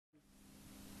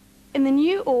In the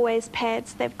new Always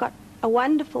pads, they've got a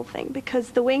wonderful thing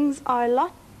because the wings are a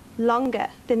lot longer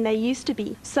than they used to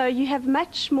be. So you have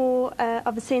much more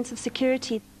of a sense of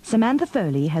security. Samantha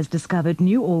Foley has discovered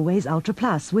New Always Ultra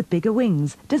Plus with bigger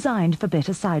wings, designed for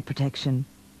better side protection.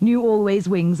 New Always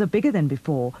wings are bigger than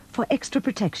before for extra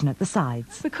protection at the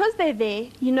sides. Because they're there,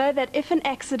 you know that if an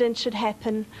accident should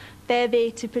happen, they're there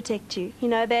to protect you. You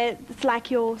know, it's like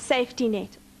your safety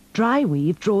net. Dry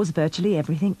weave draws virtually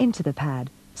everything into the pad,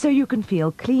 so you can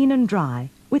feel clean and dry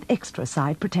with extra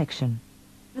side protection.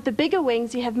 With the bigger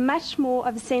wings, you have much more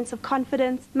of a sense of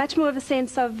confidence, much more of a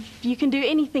sense of you can do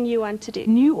anything you want to do.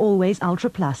 New Always Ultra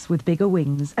Plus with bigger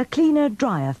wings, a cleaner,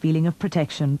 drier feeling of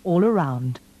protection all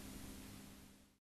around.